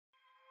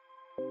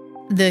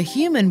The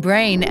human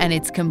brain and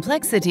its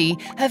complexity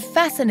have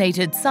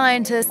fascinated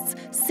scientists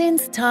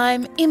since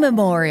time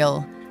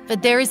immemorial,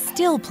 but there is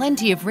still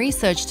plenty of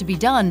research to be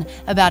done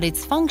about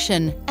its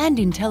function and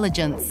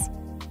intelligence.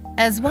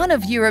 As one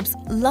of Europe's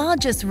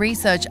largest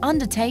research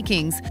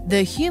undertakings,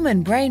 the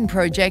Human Brain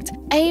Project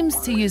aims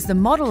to use the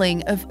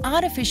modeling of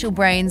artificial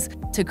brains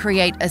to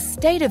create a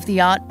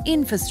state-of-the-art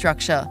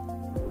infrastructure.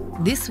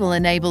 This will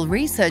enable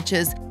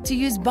researchers to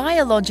use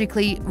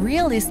biologically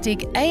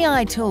realistic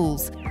AI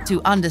tools to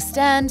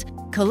understand,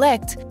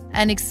 collect,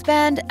 and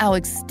expand our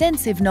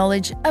extensive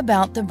knowledge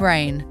about the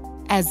brain.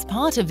 As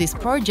part of this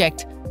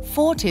project,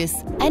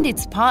 Fortis and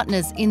its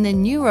partners in the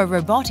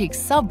Neurorobotics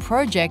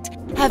sub-project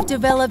have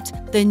developed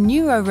the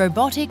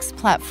Neurorobotics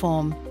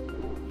Platform.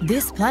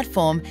 This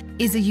platform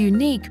is a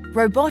unique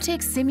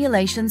robotic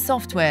simulation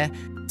software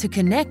to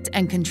connect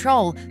and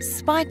control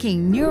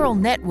spiking neural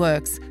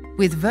networks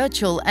with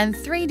virtual and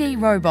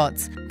 3D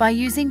robots by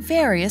using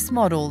various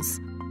models.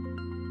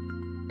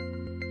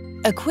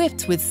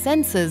 Equipped with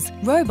sensors,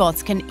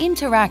 robots can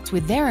interact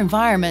with their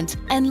environment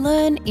and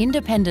learn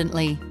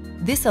independently.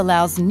 This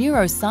allows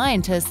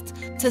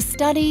neuroscientists to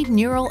study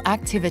neural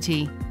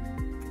activity,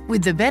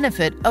 with the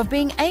benefit of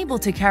being able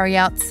to carry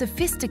out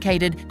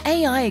sophisticated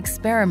AI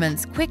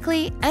experiments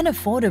quickly and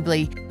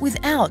affordably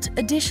without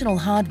additional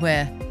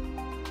hardware.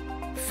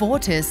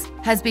 Fortis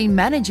has been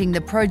managing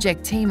the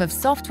project team of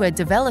software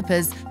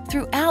developers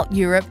throughout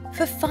Europe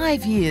for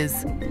 5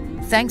 years.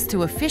 Thanks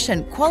to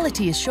efficient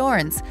quality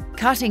assurance,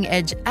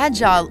 cutting-edge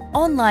agile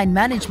online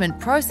management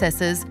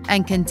processes,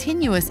 and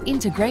continuous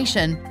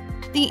integration,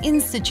 the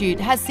Institute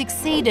has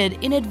succeeded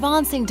in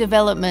advancing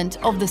development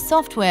of the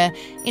software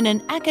in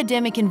an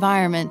academic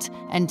environment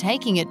and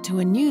taking it to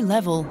a new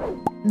level.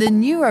 The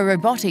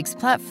Neurorobotics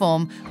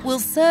Platform will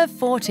serve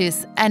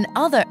Fortis and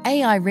other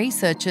AI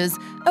researchers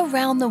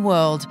around the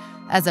world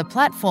as a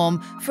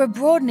platform for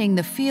broadening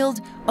the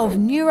field of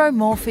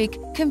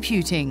neuromorphic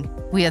computing.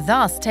 We are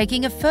thus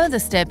taking a further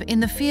step in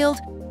the field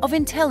of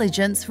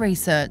intelligence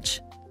research.